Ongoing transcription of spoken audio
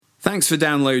Thanks for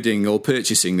downloading or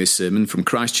purchasing this sermon from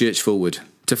Christchurch Fulwood.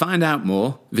 To find out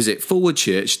more, visit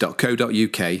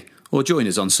fulwoodchurch.co.uk or join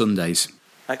us on Sundays.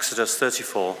 Exodus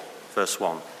 34, verse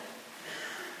 1.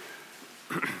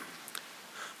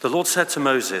 The Lord said to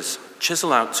Moses,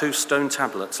 "Chisel out 2 stone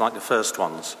tablets like the first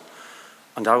ones,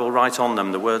 and I will write on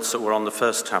them the words that were on the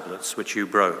first tablets, which you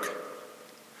broke.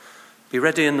 Be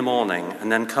ready in the morning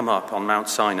and then come up on Mount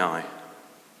Sinai.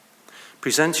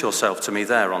 Present yourself to me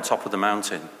there on top of the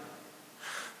mountain.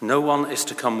 No one is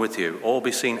to come with you or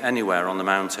be seen anywhere on the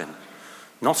mountain.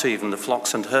 Not even the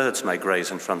flocks and herds may graze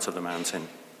in front of the mountain."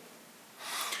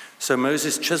 So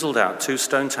Moses chiseled out 2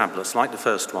 stone tablets like the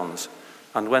first ones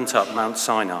and went up Mount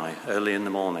Sinai early in the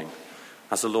morning,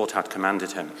 as the Lord had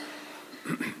commanded him.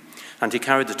 And he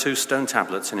carried the 2 stone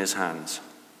tablets in his hands.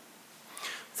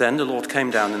 Then the Lord came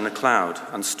down in the cloud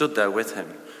and stood there with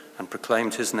him and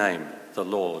proclaimed his name, the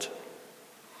Lord.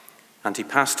 And he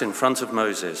passed in front of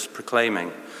Moses,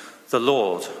 proclaiming, the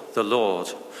Lord,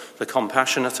 the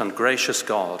compassionate and gracious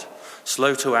God,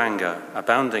 slow to anger,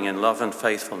 abounding in love and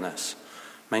faithfulness,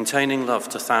 maintaining love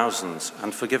to thousands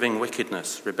and forgiving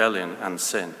wickedness, rebellion and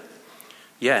sin.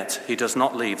 Yet he does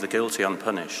not leave the guilty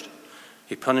unpunished.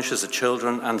 He punishes the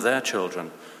children and their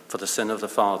children for the sin of the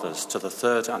fathers to the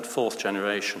 3rd and 4th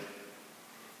generation.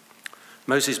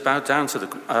 Moses bowed down to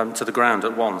the ground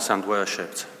at once and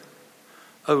worshipped.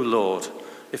 "O Lord,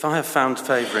 if I have found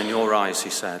favor in your eyes," he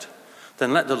said,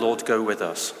 "then let the Lord go with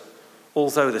us.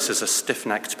 Although this is a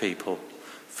stiff-necked people,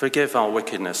 forgive our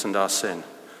wickedness and our sin,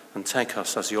 and take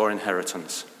us as your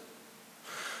inheritance."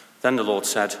 Then the Lord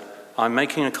said, "I am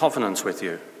making a covenant with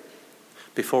you.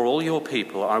 Before all your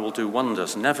people I will do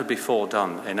wonders never before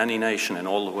done in any nation in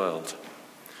all the world.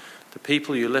 The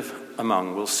people you live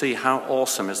among will see how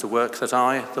awesome is the work that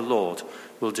I, the Lord,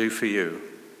 will do for you.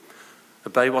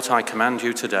 Obey what I command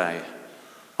you today.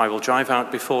 I will drive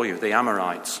out before you the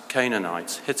Amorites,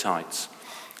 Canaanites, Hittites,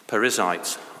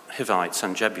 Perizzites, Hivites,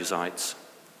 and Jebusites.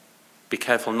 Be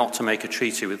careful not to make a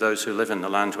treaty with those who live in the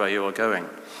land where you are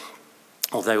going,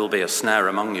 or they will be a snare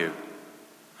among you.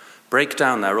 Break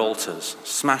down their altars,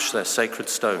 smash their sacred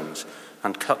stones,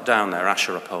 and cut down their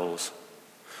Asherah poles.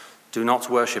 Do not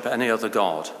worship any other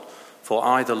god, for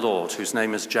I, the Lord, whose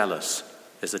name is jealous,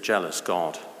 is a jealous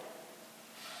God."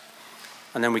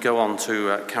 And then we go on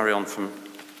to carry on from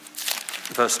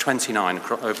verse 29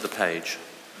 over the page.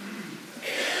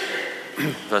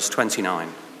 Verse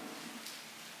 29.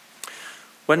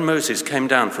 When Moses came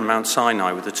down from Mount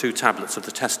Sinai with the 2 tablets of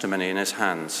the testimony in his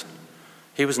hands,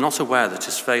 he was not aware that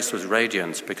his face was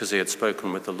radiant because he had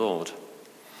spoken with the Lord.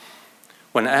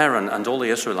 When Aaron and all the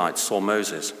Israelites saw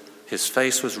Moses, his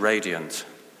face was radiant,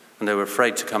 and they were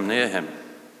afraid to come near him.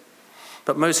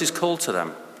 But Moses called to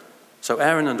them. So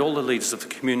Aaron and all the leaders of the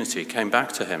community came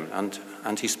back to him,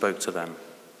 and he spoke to them.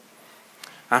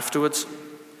 Afterwards,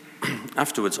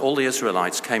 all the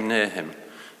Israelites came near him,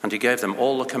 and he gave them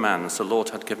all the commands the Lord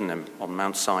had given him on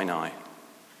Mount Sinai.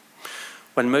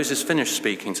 When Moses finished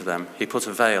speaking to them, he put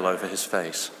a veil over his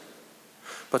face.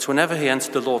 But whenever he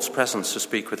entered the Lord's presence to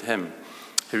speak with him,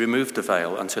 he removed the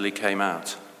veil until he came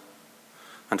out.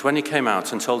 And when he came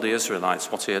out and told the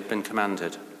Israelites what he had been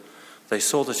commanded, they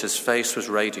saw that his face was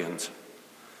radiant.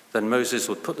 Then Moses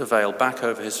would put the veil back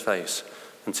over his face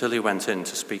until he went in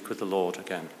to speak with the Lord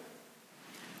again.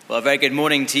 Well, a very good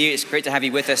morning to you. It's great to have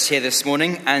you with us here this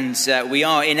morning. And we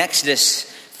are in Exodus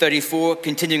 34,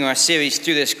 continuing our series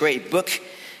through this great book.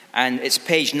 And it's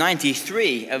page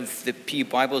 93 of the Pew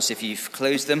Bibles, if you've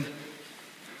closed them.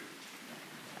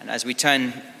 And as we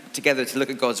turn together to look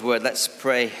at God's word, let's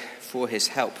pray for his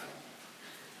help.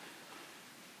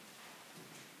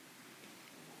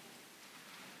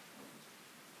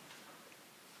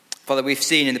 Father, we've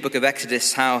seen in the book of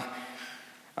Exodus how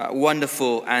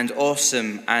wonderful and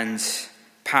awesome and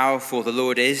powerful the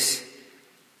Lord is.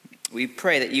 We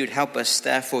pray that you would help us,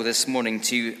 therefore, this morning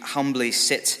to humbly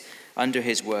sit under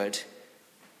his word.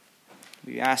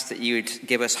 We ask that you would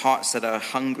give us hearts that are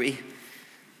hungry.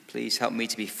 Please help me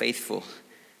to be faithful.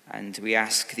 And we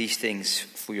ask these things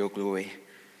for your glory.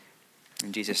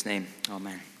 In Jesus' name,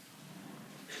 amen.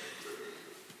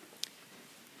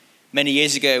 Many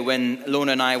years ago, when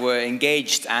Lorna and I were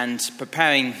engaged and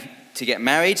preparing to get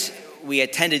married, we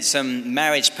attended some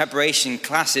marriage preparation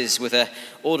classes with an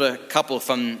older couple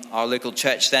from our local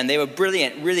church then. They were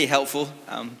brilliant, really helpful.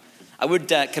 I would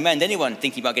commend anyone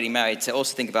thinking about getting married to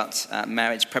also think about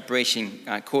marriage preparation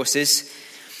courses.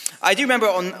 I do remember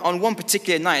on one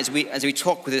particular night as we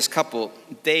talked with this couple,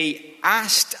 they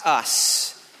asked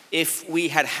us if we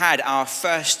had had our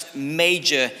first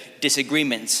major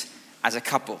disagreement as a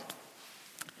couple.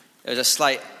 There was a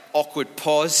slight awkward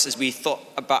pause as we thought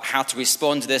about how to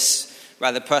respond to this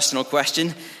rather personal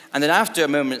question. And then after a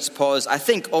moment's pause, I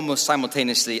think almost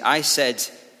simultaneously, I said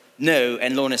no,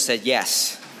 and Lorna said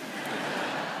yes.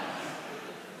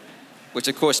 Which,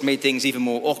 of course, made things even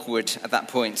more awkward at that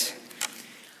point.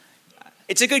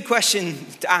 It's a good question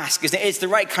to ask, isn't it? It's the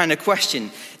right kind of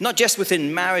question, not just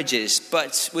within marriages,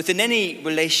 but within any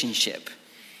relationship.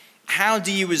 How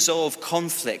do you resolve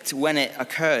conflict when it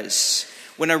occurs?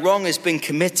 When a wrong has been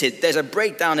committed, there's a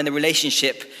breakdown in the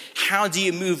relationship. How do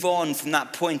you move on from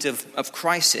that point of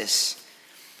crisis?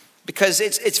 Because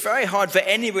it's very hard for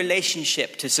any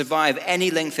relationship to survive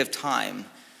any length of time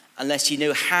unless you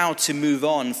know how to move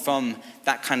on from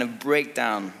that kind of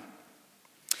breakdown.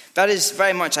 That is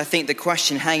very much, I think, the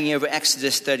question hanging over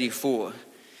Exodus 34.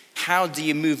 How do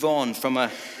you move on from a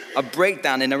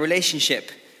breakdown in a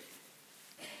relationship?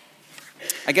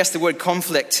 I guess the word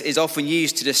conflict is often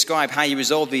used to describe how you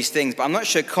resolve these things, but I'm not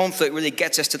sure conflict really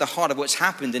gets us to the heart of what's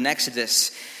happened in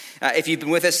Exodus. If you've been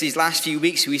with us these last few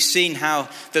weeks, we've seen how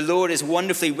the Lord has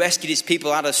wonderfully rescued his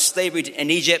people out of slavery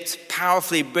in Egypt,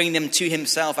 powerfully bringing them to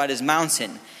himself at his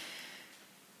mountain.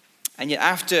 And yet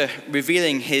after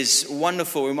revealing his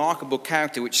wonderful, remarkable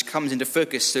character, which comes into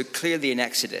focus so clearly in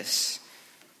Exodus,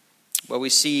 where we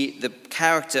see the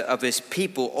character of his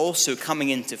people also coming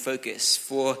into focus,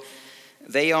 for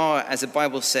they are, as the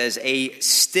Bible says, a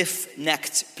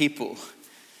stiff-necked people,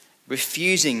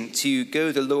 refusing to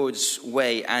go the Lord's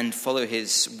way and follow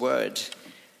his word,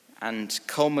 and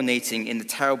culminating in the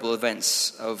terrible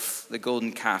events of the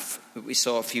golden calf that we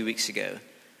saw a few weeks ago.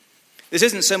 This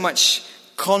isn't so much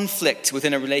conflict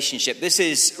within a relationship. This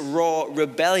is raw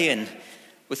rebellion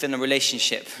within a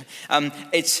relationship.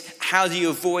 It's how do you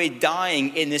avoid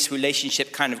dying in this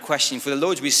relationship kind of question. For the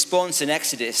Lord's response in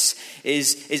Exodus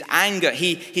is anger.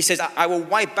 He says, I will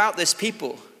wipe out this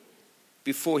people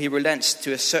before he relents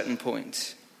to a certain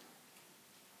point.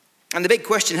 And the big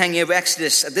question hanging over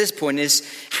Exodus at this point is,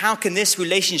 how can this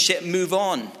relationship move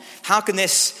on? How can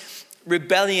this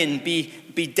rebellion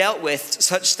be dealt with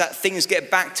such that things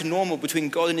get back to normal between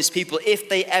God and his people, if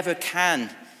they ever can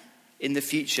in the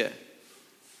future?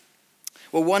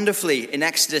 Well, wonderfully, in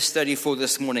Exodus 34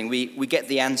 this morning, we get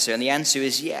the answer. And the answer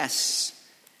is yes,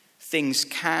 things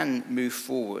can move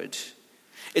forward.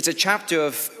 It's a chapter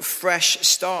of fresh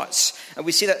starts. And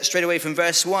we see that straight away from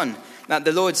verse 1. That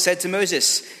the Lord said to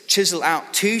Moses, chisel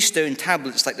out 2 stone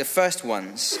tablets like the first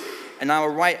ones, and I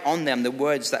will write on them the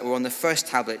words that were on the first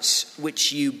tablets,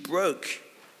 which you broke.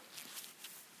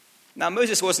 Now,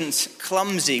 Moses wasn't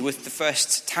clumsy with the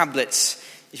first tablets.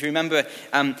 If you remember,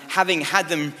 having had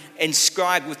them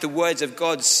inscribed with the words of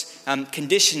God's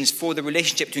conditions for the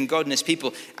relationship between God and his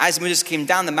people, as Moses came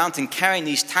down the mountain carrying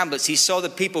these tablets, he saw the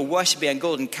people worshiping a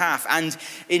golden calf, and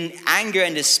in anger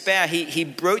and despair, he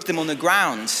broke them on the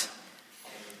ground,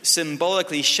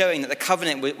 symbolically showing that the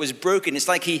covenant was broken. It's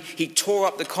like he tore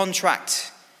up the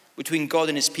contract between God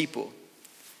and his people.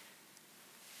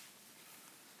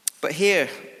 But here,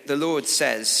 the Lord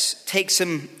says, take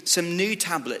some new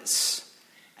tablets,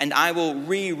 and I will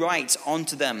rewrite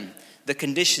onto them the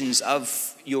conditions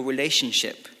of your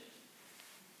relationship.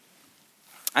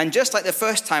 And just like the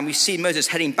first time, we see Moses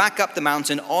heading back up the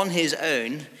mountain on his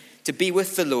own to be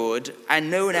with the Lord,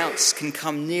 and no one else can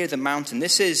come near the mountain.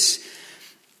 This is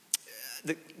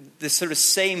the sort of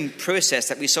same process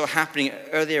that we saw happening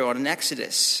earlier on in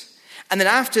Exodus. And then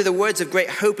after the words of great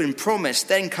hope and promise,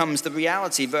 then comes the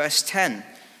reality, verse 10.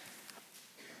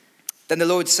 Then the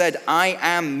Lord said, I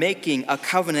am making a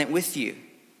covenant with you.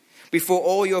 Before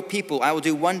all your people, I will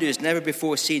do wonders never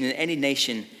before seen in any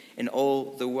nation in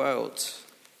all the world.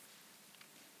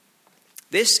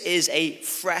 This is a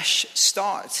fresh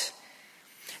start.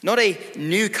 Not a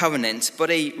new covenant, but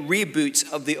a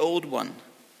reboot of the old one.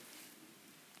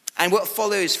 And what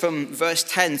follows from verse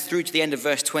 10 through to the end of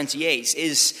verse 28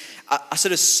 is a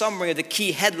sort of summary of the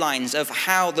key headlines of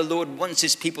how the Lord wants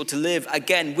his people to live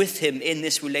again with him in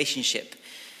this relationship.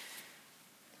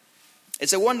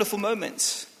 It's a wonderful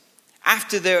moment.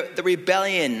 After the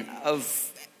rebellion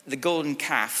of the golden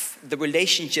calf, the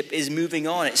relationship is moving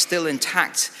on. It's still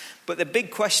intact. But the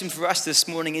big question for us this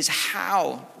morning is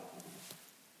how?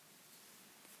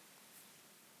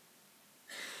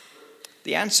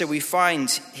 The answer we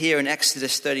find here in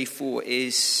Exodus 34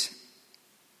 is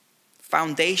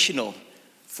foundational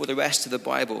for the rest of the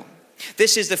Bible.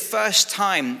 This is the first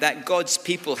time that God's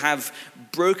people have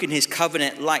broken his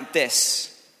covenant like this.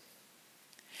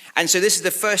 And so this is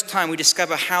the first time we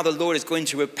discover how the Lord is going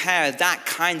to repair that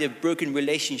kind of broken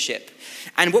relationship.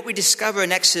 And what we discover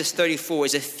in Exodus 34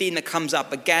 is a theme that comes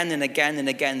up again and again and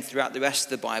again throughout the rest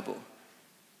of the Bible.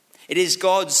 It is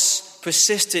God's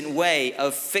persistent way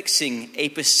of fixing a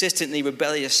persistently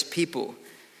rebellious people.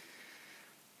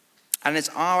 And it's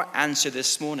our answer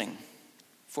this morning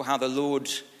for how the Lord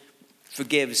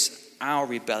forgives our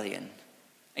rebellion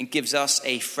and gives us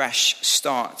a fresh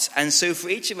start. And so for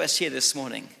each of us here this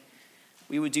morning,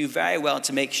 we would do very well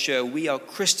to make sure we are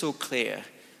crystal clear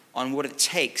on what it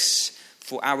takes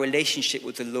for our relationship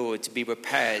with the Lord to be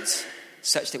repaired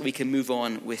such that we can move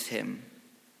on with him.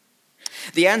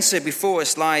 The answer before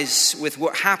us lies with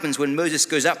what happens when Moses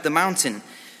goes up the mountain.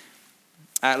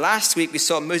 Last week we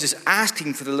saw Moses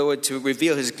asking for the Lord to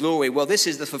reveal his glory. Well, this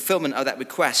is the fulfillment of that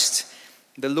request.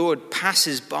 The Lord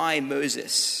passes by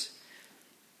Moses.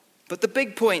 But the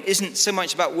big point isn't so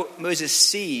much about what Moses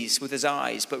sees with his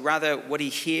eyes, but rather what he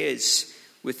hears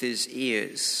with his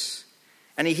ears.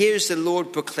 And he hears the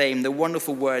Lord proclaim the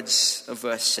wonderful words of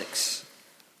verse 6.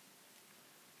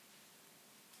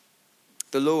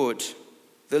 The Lord,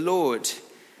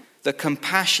 the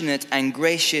compassionate and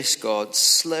gracious God,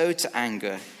 slow to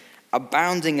anger,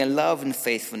 abounding in love and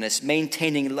faithfulness,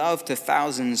 maintaining love to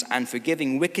thousands, and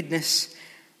forgiving wickedness,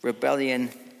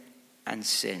 rebellion, and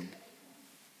sin.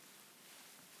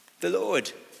 The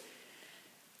Lord,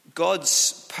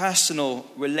 God's personal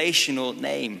relational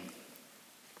name.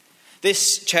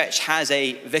 This church has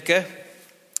a vicar.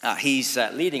 He's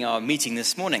leading our meeting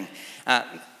this morning.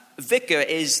 Vicar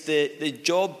is the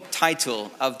job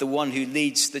title of the one who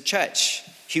leads the church,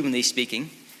 humanly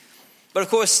speaking. But of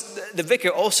course, the vicar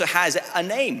also has a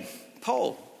name,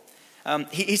 Paul.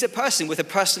 He's a person with a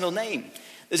personal name.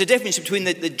 There's a difference between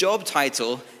the job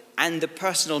title and the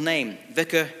personal name,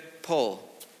 Vicar Paul.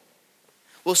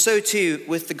 Well, so too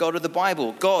with the God of the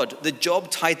Bible. God, the job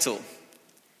title.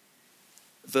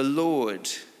 The Lord,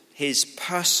 his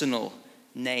personal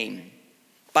name,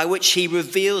 by which he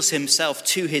reveals himself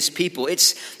to his people.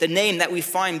 It's the name that we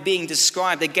find being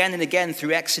described again and again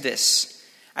through Exodus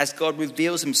as God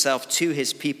reveals himself to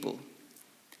his people.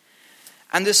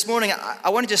 And this morning, I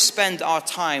want to just spend our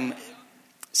time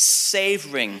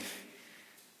savoring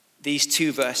these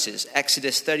two verses,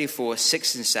 Exodus 34,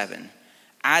 6 and 7,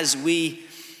 as we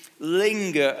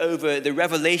linger over the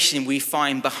revelation we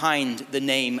find behind the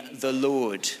name the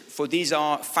Lord. For these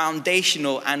are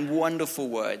foundational and wonderful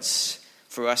words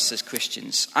for us as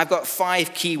Christians. I've got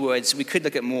 5 key words. We could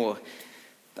look at more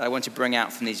that I want to bring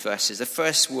out from these verses. The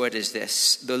first word is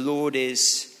this: the Lord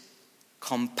is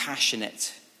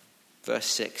compassionate. Verse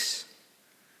 6.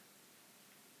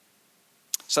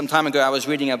 Some time ago, I was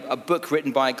reading a book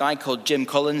written by a guy called Jim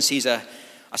Collins. He's a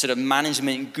sort of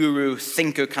management guru,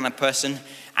 thinker kind of person.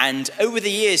 And over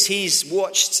the years, he's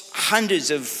watched hundreds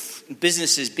of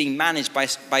businesses being managed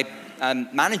by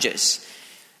managers.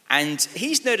 And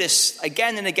he's noticed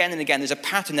again and again and again, there's a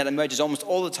pattern that emerges almost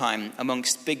all the time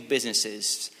amongst big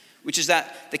businesses, which is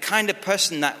that the kind of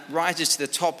person that rises to the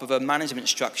top of a management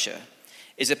structure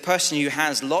is a person who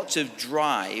has lots of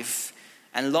drive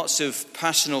and lots of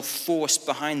personal force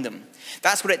behind them.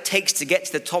 That's what it takes to get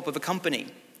to the top of a company.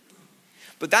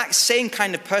 But that same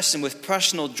kind of person with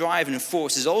personal drive and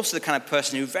force is also the kind of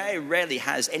person who very rarely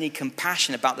has any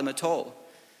compassion about them at all.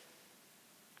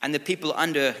 And the people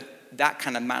under that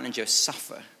kind of manager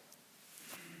suffer.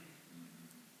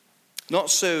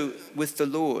 Not so with the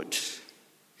Lord.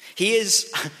 He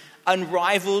is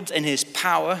unrivaled in his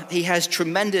power. He has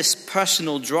tremendous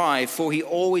personal drive, for he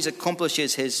always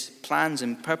accomplishes his plans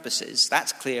and purposes.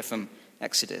 That's clear from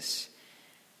Exodus.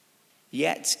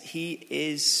 Yet he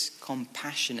is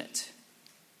compassionate.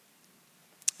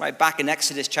 Right back in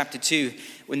Exodus chapter 2,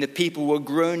 when the people were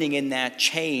groaning in their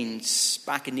chains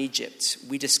back in Egypt,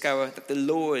 we discover that the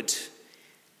Lord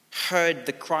heard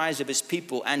the cries of his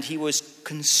people and he was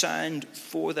concerned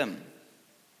for them.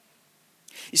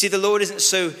 You see, the Lord isn't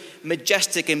so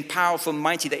majestic and powerful and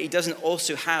mighty that he doesn't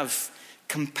also have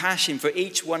compassion for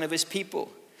each one of his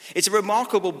people. It's a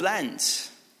remarkable blend,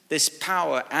 this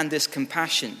power and this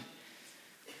compassion.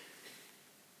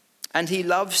 And he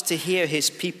loves to hear his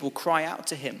people cry out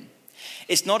to him.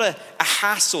 It's not a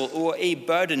hassle or a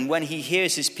burden when he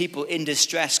hears his people in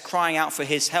distress crying out for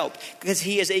his help, because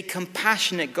he is a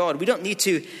compassionate God. We don't need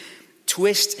to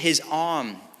twist his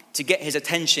arm to get his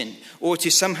attention or to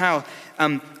somehow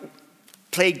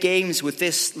play games with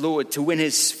this Lord to win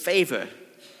his favor.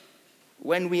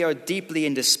 When we are deeply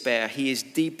in despair, he is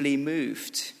deeply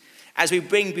moved. As we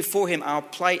bring before him our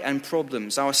plight and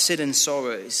problems, our sin and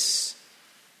sorrows,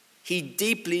 he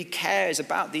deeply cares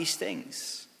about these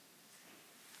things.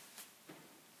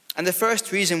 And the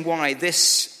first reason why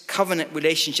this covenant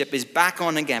relationship is back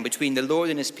on again between the Lord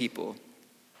and his people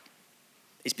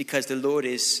is because the Lord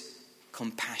is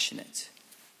compassionate.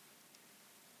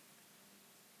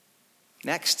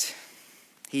 Next,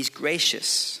 He's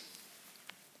gracious.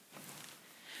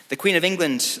 The Queen of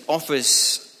England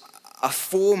offers a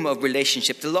form of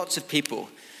relationship to lots of people.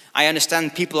 I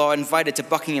understand people are invited to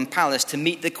Buckingham Palace to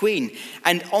meet the Queen.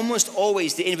 And almost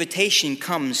always the invitation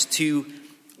comes to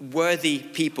worthy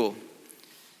people.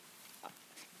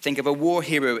 Think of a war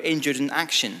hero injured in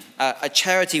action, a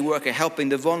charity worker helping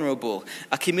the vulnerable,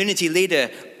 a community leader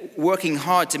working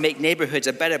hard to make neighborhoods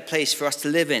a better place for us to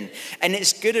live in. And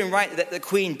it's good and right that the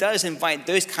Queen does invite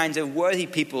those kinds of worthy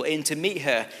people in to meet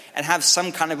her and have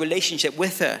some kind of relationship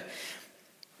with her.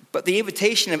 But the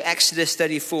invitation of Exodus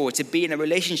 34 to be in a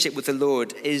relationship with the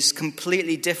Lord is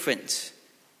completely different.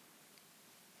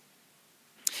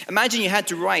 Imagine you had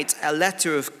to write a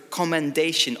letter of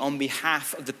commendation on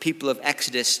behalf of the people of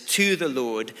Exodus to the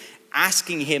Lord,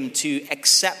 asking him to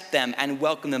accept them and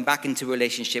welcome them back into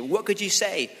relationship. What could you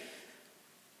say?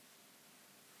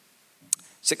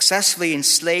 Successfully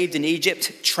enslaved in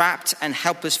Egypt, trapped and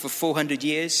helpless for 400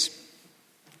 years.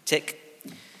 Tick.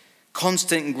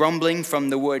 Constant grumbling from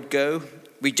the word go.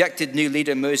 Rejected new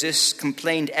leader Moses.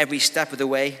 Complained every step of the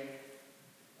way.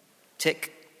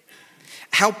 Tick.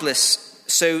 Helpless,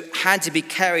 so had to be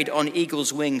carried on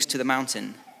eagle's wings to the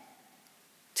mountain.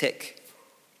 Tick.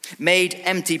 Made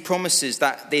empty promises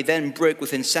that they then broke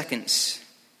within seconds.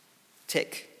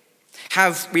 Tick.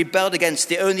 Have rebelled against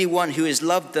the only one who has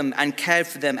loved them and cared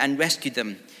for them and rescued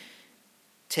them.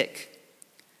 Tick.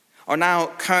 Are now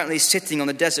currently sitting on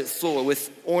the desert floor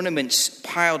with ornaments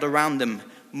piled around them,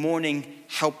 mourning,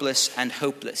 helpless and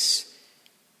hopeless.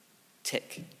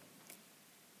 Tick.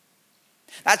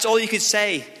 That's all you could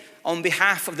say on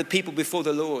behalf of the people before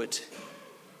the Lord.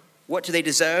 What do they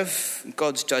deserve?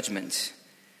 God's judgment.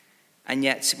 And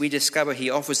yet we discover he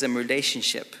offers them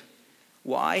relationship.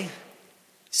 Why?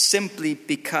 Simply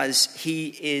because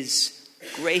he is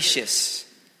gracious,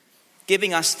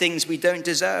 giving us things we don't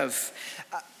deserve.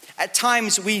 At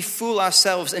times we fool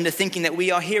ourselves into thinking that we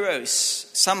are heroes,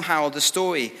 somehow the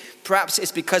story. Perhaps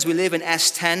it's because we live in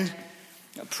S10.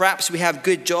 Perhaps we have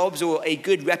good jobs or a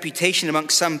good reputation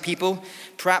amongst some people.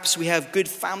 Perhaps we have good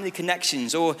family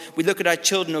connections, or we look at our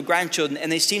children or grandchildren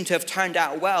and they seem to have turned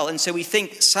out well, and so we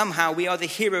think somehow we are the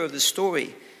hero of the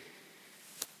story.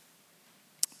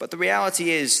 But the reality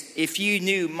is, if you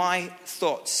knew my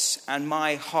thoughts and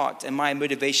my heart and my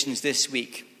motivations this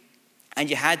week, and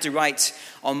you had to write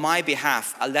on my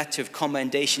behalf a letter of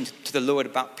commendation to the Lord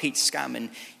about Pete Scammon,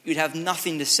 you'd have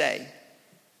nothing to say.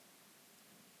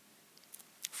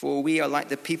 For we are like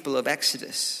the people of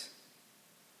Exodus.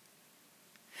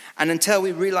 And until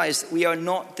we realize that we are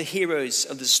not the heroes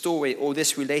of the story or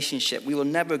this relationship, we will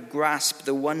never grasp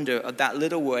the wonder of that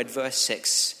little word, verse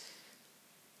 6.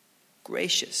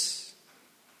 Gracious.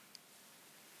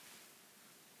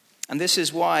 And this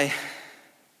is why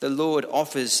the Lord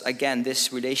offers again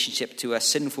this relationship to a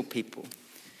sinful people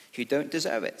who don't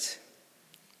deserve it.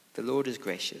 The Lord is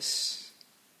gracious.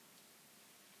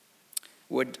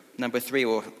 Word number 3,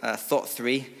 or thought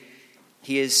 3,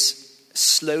 he is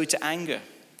slow to anger.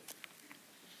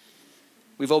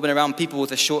 We've all been around people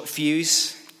with a short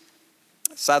fuse.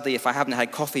 Sadly, if I haven't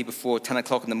had coffee before 10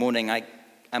 o'clock in the morning,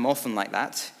 I'm often like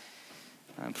that.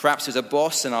 Perhaps there's a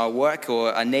boss in our work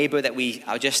or a neighbor that we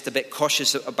are just a bit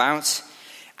cautious about.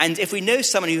 And if we know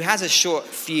someone who has a short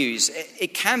fuse,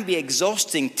 it can be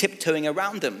exhausting tiptoeing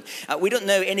around them. We don't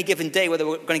know any given day whether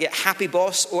we're going to get happy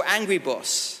boss or angry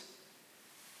boss.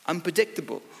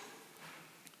 Unpredictable.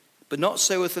 But not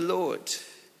so with the Lord.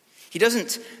 He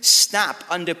doesn't snap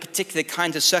under particular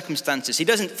kinds of circumstances. He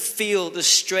doesn't feel the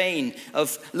strain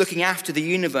of looking after the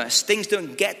universe. Things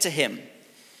don't get to him.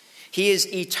 He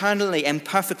is eternally and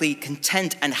perfectly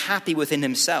content and happy within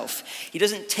himself. He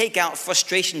doesn't take out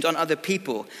frustrations on other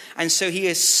people. And so he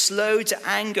is slow to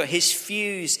anger. His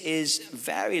fuse is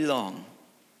very long.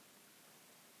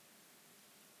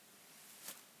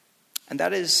 And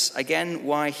that is, again,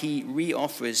 why he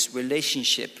reoffers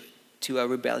relationship to a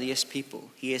rebellious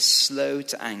people. He is slow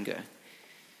to anger.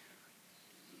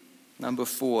 Number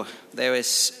 4, there is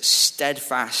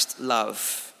steadfast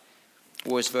love.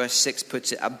 Or as verse 6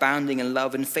 puts it, abounding in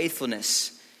love and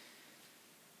faithfulness.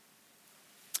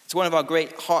 It's one of our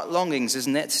great heart longings,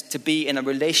 isn't it? To be in a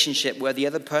relationship where the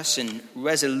other person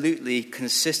resolutely,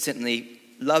 consistently,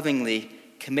 lovingly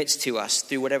commits to us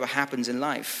through whatever happens in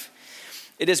life.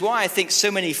 It is why I think so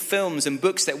many films and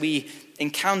books that we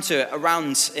encounter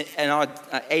around in our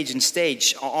age and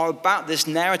stage are about this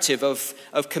narrative of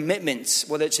commitment,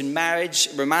 whether it's in marriage,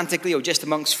 romantically, or just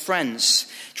amongst friends,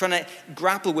 trying to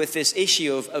grapple with this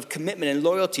issue of commitment and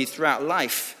loyalty throughout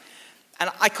life. And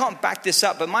I can't back this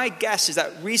up, but my guess is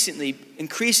that recently,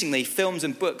 increasingly, films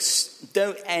and books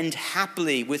don't end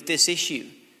happily with this issue.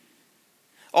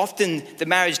 Often the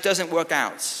marriage doesn't work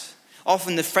out.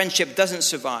 Often the friendship doesn't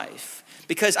survive.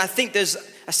 Because I think there's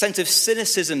a sense of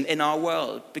cynicism in our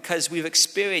world because we've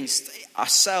experienced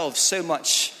ourselves so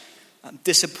much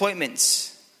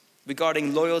disappointment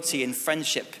regarding loyalty and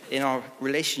friendship in our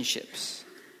relationships.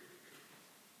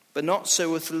 But not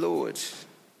so with the Lord.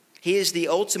 He is the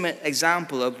ultimate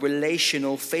example of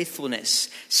relational faithfulness,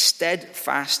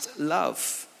 steadfast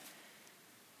love.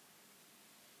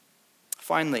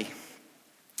 Finally,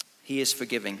 he is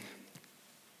forgiving.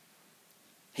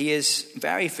 He is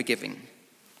very forgiving.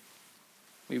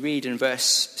 We read in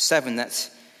verse 7 that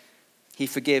he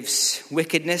forgives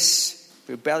wickedness,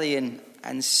 rebellion,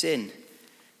 and sin.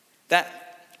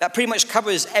 That pretty much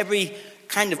covers every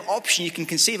kind of option you can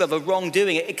conceive of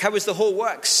wrongdoing. It covers the whole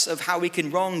works of how we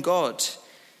can wrong God.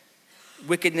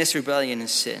 Wickedness, rebellion, and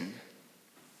sin.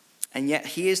 And yet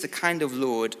he is the kind of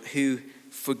Lord who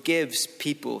forgives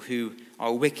people who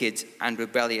are wicked and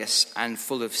rebellious and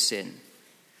full of sin.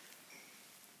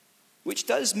 Which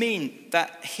does mean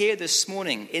that here this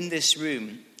morning, in this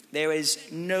room, there is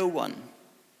no one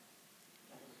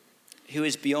who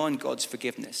is beyond God's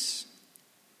forgiveness.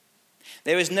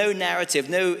 There is no narrative,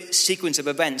 no sequence of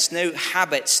events, no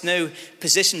habits, no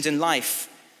positions in life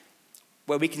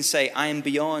where we can say, I am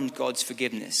beyond God's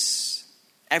forgiveness.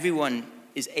 Everyone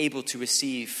is able to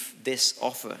receive this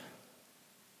offer.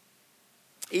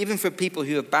 Even for people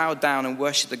who have bowed down and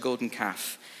worshipped the golden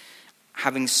calf,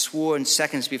 having sworn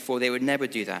seconds before they would never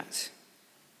do that.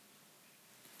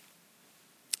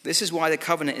 This is why the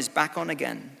covenant is back on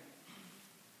again.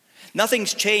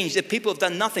 Nothing's changed. The people have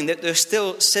done nothing. They're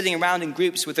still sitting around in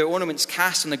groups with their ornaments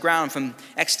cast on the ground from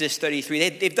Exodus 33.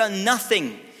 They've done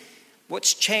nothing.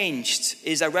 What's changed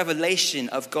is a revelation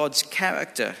of God's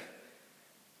character.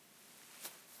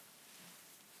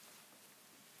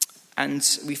 And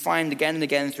we find again and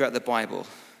again throughout the Bible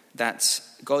that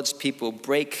God's people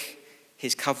break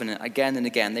his covenant again and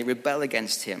again. They rebel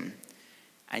against him.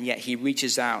 And yet he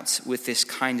reaches out with this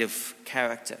kind of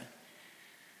character.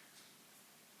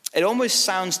 It almost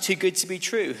sounds too good to be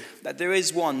true that there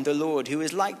is one, the Lord, who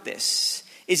is like this.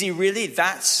 Is he really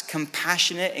that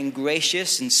compassionate and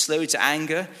gracious and slow to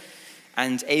anger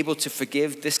and able to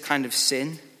forgive this kind of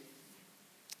sin?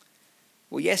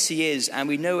 Well, yes, he is, and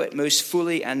we know it most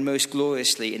fully and most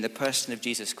gloriously in the person of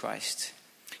Jesus Christ,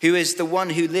 who is the one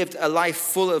who lived a life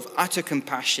full of utter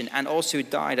compassion and also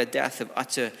died a death of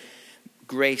utter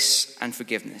grace and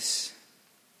forgiveness.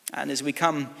 And as we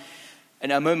come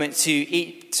in a moment to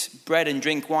eat bread and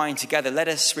drink wine together, let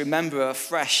us remember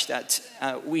afresh that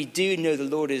we do know the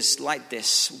Lord is like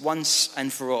this once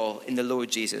and for all in the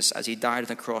Lord Jesus as he died on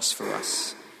the cross for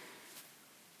us.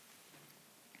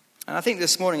 And I think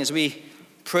this morning as we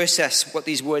process what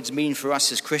these words mean for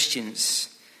us as Christians,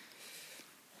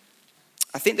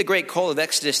 I think the great call of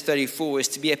Exodus 34 is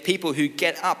to be a people who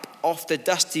get up off the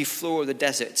dusty floor of the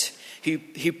desert, who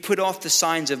put off the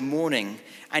signs of mourning,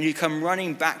 and who come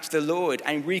running back to the Lord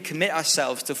and recommit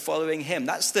ourselves to following him.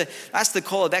 That's the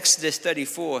call of Exodus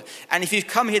 34. And if you've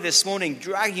come here this morning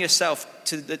dragging yourself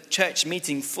to the church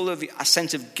meeting full of a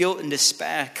sense of guilt and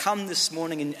despair, come this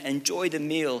morning and enjoy the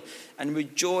meal and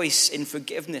rejoice in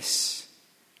forgiveness.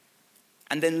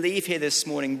 And then leave here this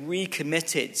morning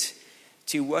recommitted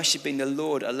to worshiping the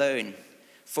Lord alone.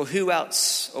 For who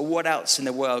else or what else in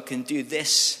the world can do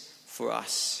this for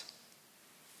us?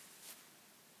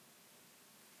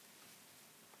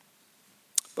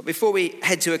 But before we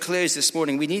head to a close this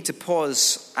morning, we need to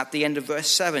pause at the end of verse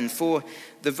 7, for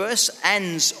the verse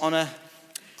ends on an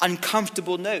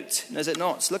uncomfortable note, does it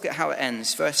not? So look at how it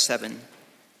ends, verse 7.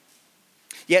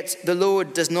 Yet the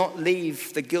Lord does not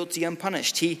leave the guilty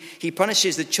unpunished. He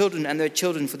punishes the children and their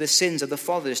children for the sins of the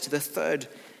fathers to the third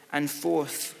and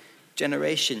fourth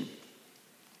generation.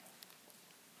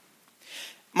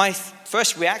 My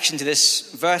first reaction to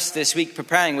this verse this week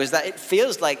preparing was that it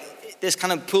feels like this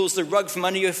kind of pulls the rug from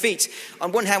under your feet.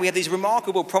 On one hand, we have these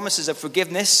remarkable promises of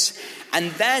forgiveness. And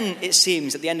then it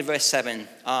seems at the end of verse 7,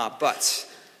 but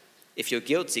if you're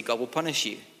guilty, God will punish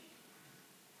you.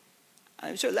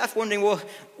 I'm sort of left wondering, well,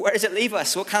 where does it leave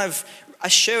us? What kind of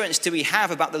assurance do we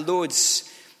have about the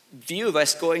Lord's view of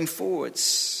us going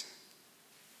forwards?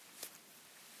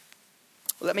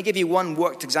 Well, let me give you one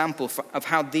worked example of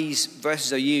how these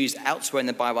verses are used elsewhere in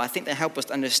the Bible. I think they help us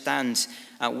to understand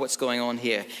what's going on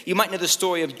here. You might know the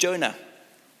story of Jonah.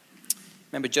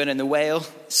 Remember Jonah and the whale,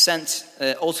 sent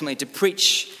ultimately to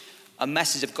preach a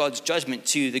message of God's judgment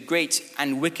to the great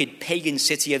and wicked pagan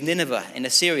city of Nineveh in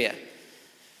Assyria.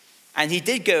 And he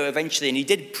did go eventually, and he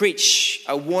did preach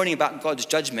a warning about God's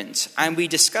judgment. And we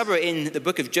discover in the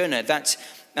book of Jonah that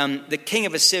the king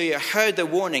of Assyria heard the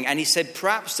warning, and he said,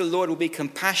 perhaps the Lord will be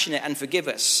compassionate and forgive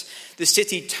us. The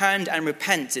city turned and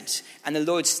repented, and the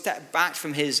Lord stepped back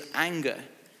from his anger.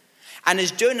 And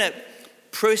as Jonah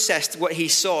processed what he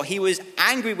saw, he was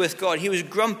angry with God. He was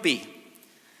grumpy.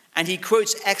 And he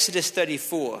quotes Exodus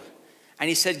 34. And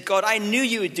he said, God, I knew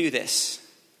you would do this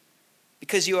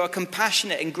because you are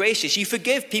compassionate and gracious. You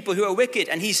forgive people who are wicked.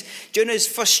 And Jonah is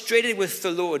frustrated with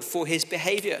the Lord for his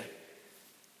behavior.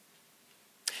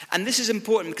 And this is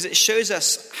important because it shows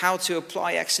us how to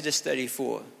apply Exodus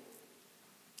 34.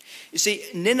 You see,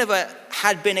 Nineveh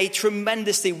had been a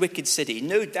tremendously wicked city.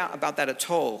 No doubt about that at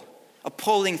all.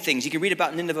 Appalling things. You can read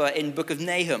about Nineveh in the book of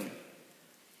Nahum.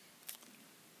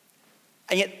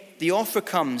 And yet the offer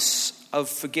comes of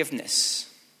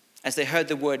forgiveness as they heard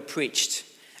the word preached.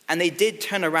 And they did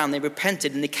turn around, they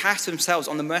repented, and they cast themselves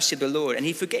on the mercy of the Lord, and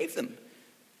he forgave them.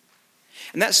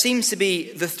 And that seems to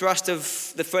be the thrust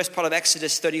of the first part of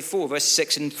Exodus 34, verse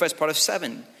 6, and the first part of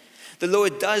 7. The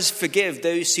Lord does forgive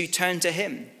those who turn to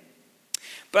him.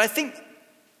 But I think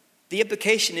the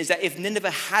implication is that if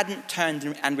Nineveh hadn't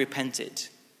turned and repented,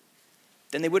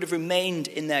 then they would have remained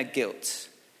in their guilt,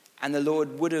 and the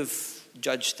Lord would have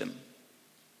judged them.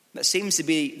 That seems to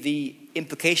be the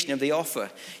implication of the offer.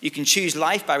 You can choose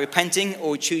life by repenting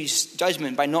or choose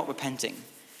judgment by not repenting.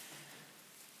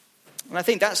 And I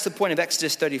think that's the point of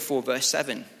Exodus 34, verse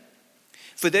 7.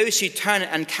 For those who turn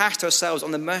and cast ourselves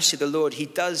on the mercy of the Lord, he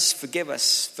does forgive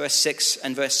us, verse 6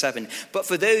 and verse 7. But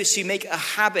for those who make a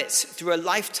habit through a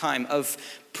lifetime of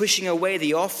pushing away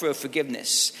the offer of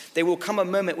forgiveness, there will come a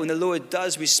moment when the Lord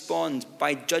does respond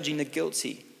by judging the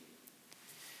guilty.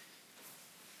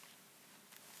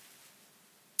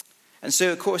 And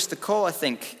so, of course, the call, I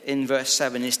think, in verse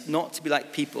 7 is not to be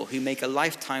like people who make a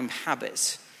lifetime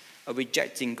habit of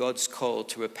rejecting God's call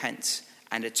to repent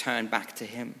and to turn back to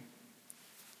him.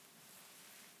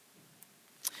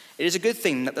 It is a good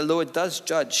thing that the Lord does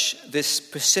judge this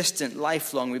persistent,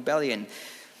 lifelong rebellion.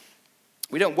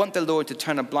 We don't want the Lord to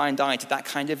turn a blind eye to that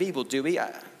kind of evil, do we?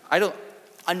 I don't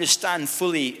understand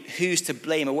fully who's to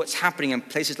blame or what's happening in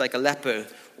places like Aleppo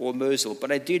or Mosul,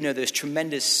 but I do know there's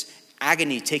tremendous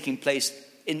agony taking place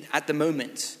at the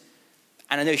moment.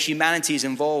 And I know humanity is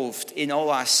involved in all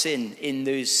our sin in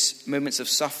those moments of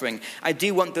suffering. I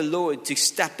do want the Lord to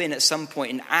step in at some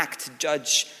point and act to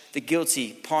judge the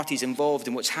guilty parties involved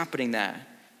in what's happening there.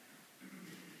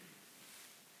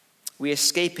 We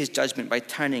escape his judgment by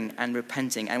turning and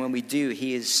repenting. And when we do,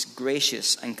 he is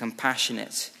gracious and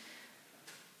compassionate.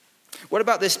 What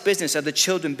about this business of the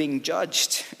children being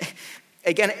judged?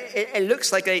 Again, it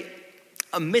looks like a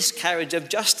miscarriage of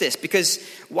justice, because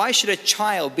why should a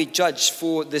child be judged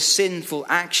for the sinful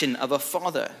action of a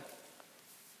father?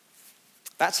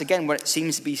 That's again what it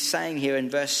seems to be saying here in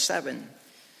verse 7.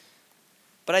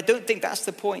 But I don't think that's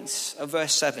the point of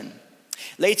verse 7.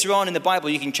 Later on in the Bible,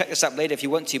 you can check this up later if you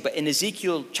want to, but in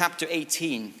Ezekiel chapter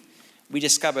 18, we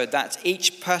discover that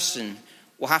each person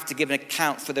will have to give an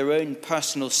account for their own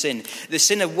personal sin. The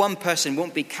sin of one person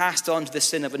won't be cast on to the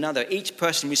sin of another. Each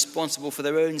person responsible for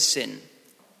their own sin.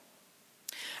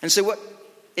 And so what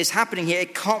is happening here,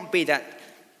 it can't be that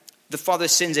the father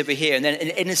sins over here and then an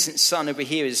innocent son over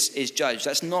here is judged.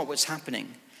 That's not what's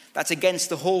happening. That's against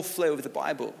the whole flow of the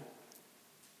Bible.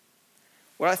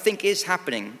 What I think is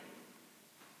happening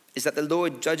is that the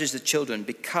Lord judges the children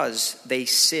because they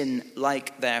sin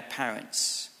like their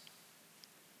parents.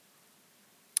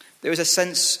 There is a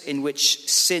sense in which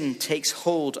sin takes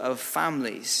hold of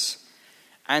families.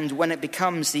 And when it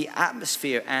becomes the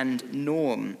atmosphere and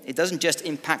norm, it doesn't just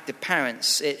impact the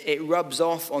parents, it rubs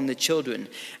off on the children.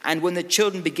 And when the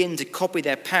children begin to copy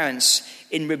their parents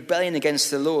in rebellion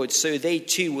against the Lord, so they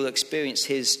too will experience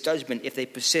his judgment if they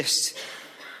persist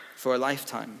for a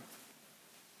lifetime.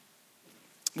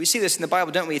 We see this in the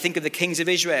Bible, don't we? Think of the kings of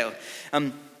Israel.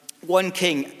 One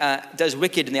king does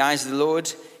wicked in the eyes of the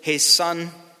Lord. His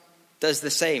son does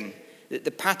the same.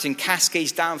 The pattern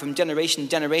cascades down from generation to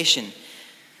generation.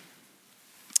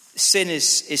 Sin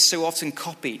is so often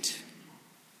copied.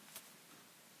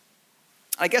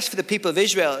 I guess for the people of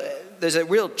Israel, there's a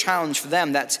real challenge for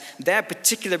them that their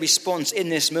particular response in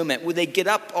this moment, will they get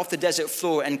up off the desert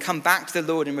floor and come back to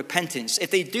the Lord in repentance?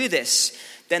 If they do this,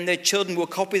 then their children will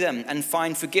copy them and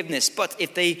find forgiveness. But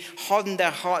if they harden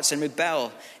their hearts and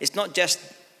rebel, it's not just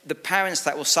the parents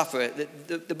that will suffer.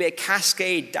 There'll be a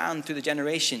cascade down through the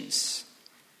generations.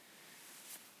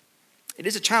 It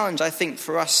is a challenge, I think,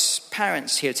 for us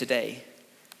parents here today.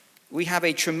 We have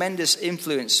a tremendous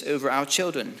influence over our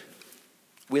children.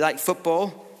 We like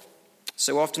football,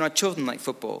 so often our children like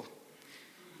football.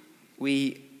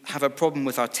 We have a problem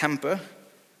with our temper,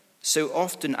 so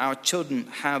often our children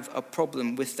have a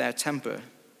problem with their temper.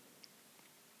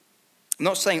 I'm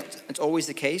not saying it's always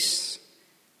the case,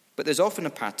 but there's often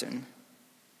a pattern.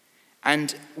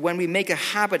 And when we make a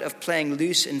habit of playing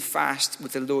loose and fast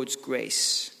with the Lord's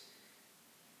grace,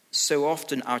 so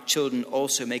often our children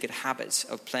also make a habit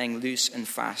of playing loose and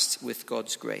fast with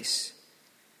God's grace.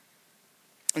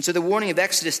 And so the warning of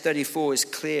Exodus 34 is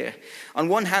clear. On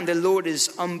one hand, the Lord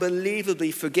is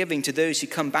unbelievably forgiving to those who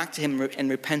come back to him in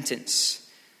repentance.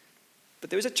 But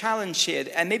there is a challenge here,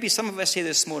 and maybe some of us here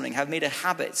this morning have made a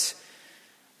habit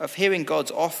of hearing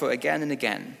God's offer again and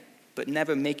again, but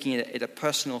never making it a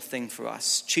personal thing for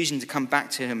us, choosing to come back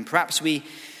to him. Perhaps we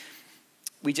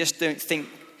just don't think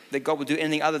that God will do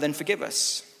anything other than forgive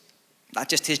us. That's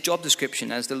just his job description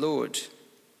as the Lord.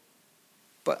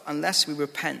 But unless we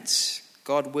repent,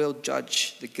 God will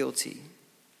judge the guilty.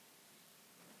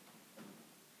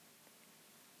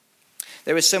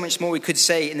 There is so much more we could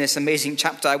say in this amazing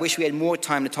chapter. I wish we had more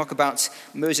time to talk about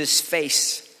Moses'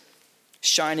 face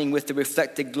shining with the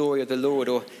reflected glory of the Lord,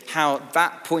 or how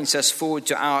that points us forward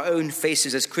to our own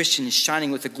faces as Christians shining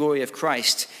with the glory of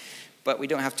Christ. But we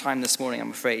don't have time this morning,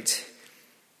 I'm afraid.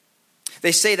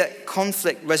 They say that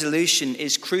conflict resolution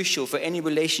is crucial for any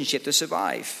relationship to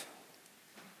survive.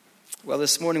 Well,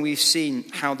 this morning we've seen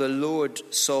how the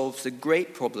Lord solves the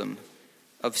great problem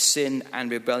of sin and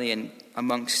rebellion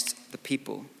amongst the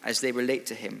people as they relate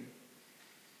to him.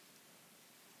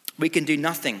 We can do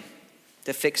nothing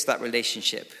to fix that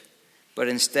relationship, but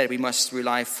instead we must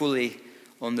rely fully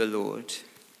on the Lord.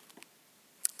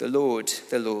 The Lord,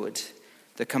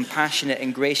 the compassionate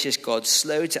and gracious God,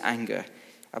 slow to anger,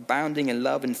 abounding in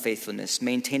love and faithfulness,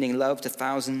 maintaining love to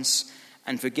thousands,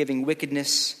 and forgiving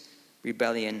wickedness,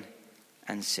 rebellion,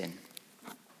 and sin.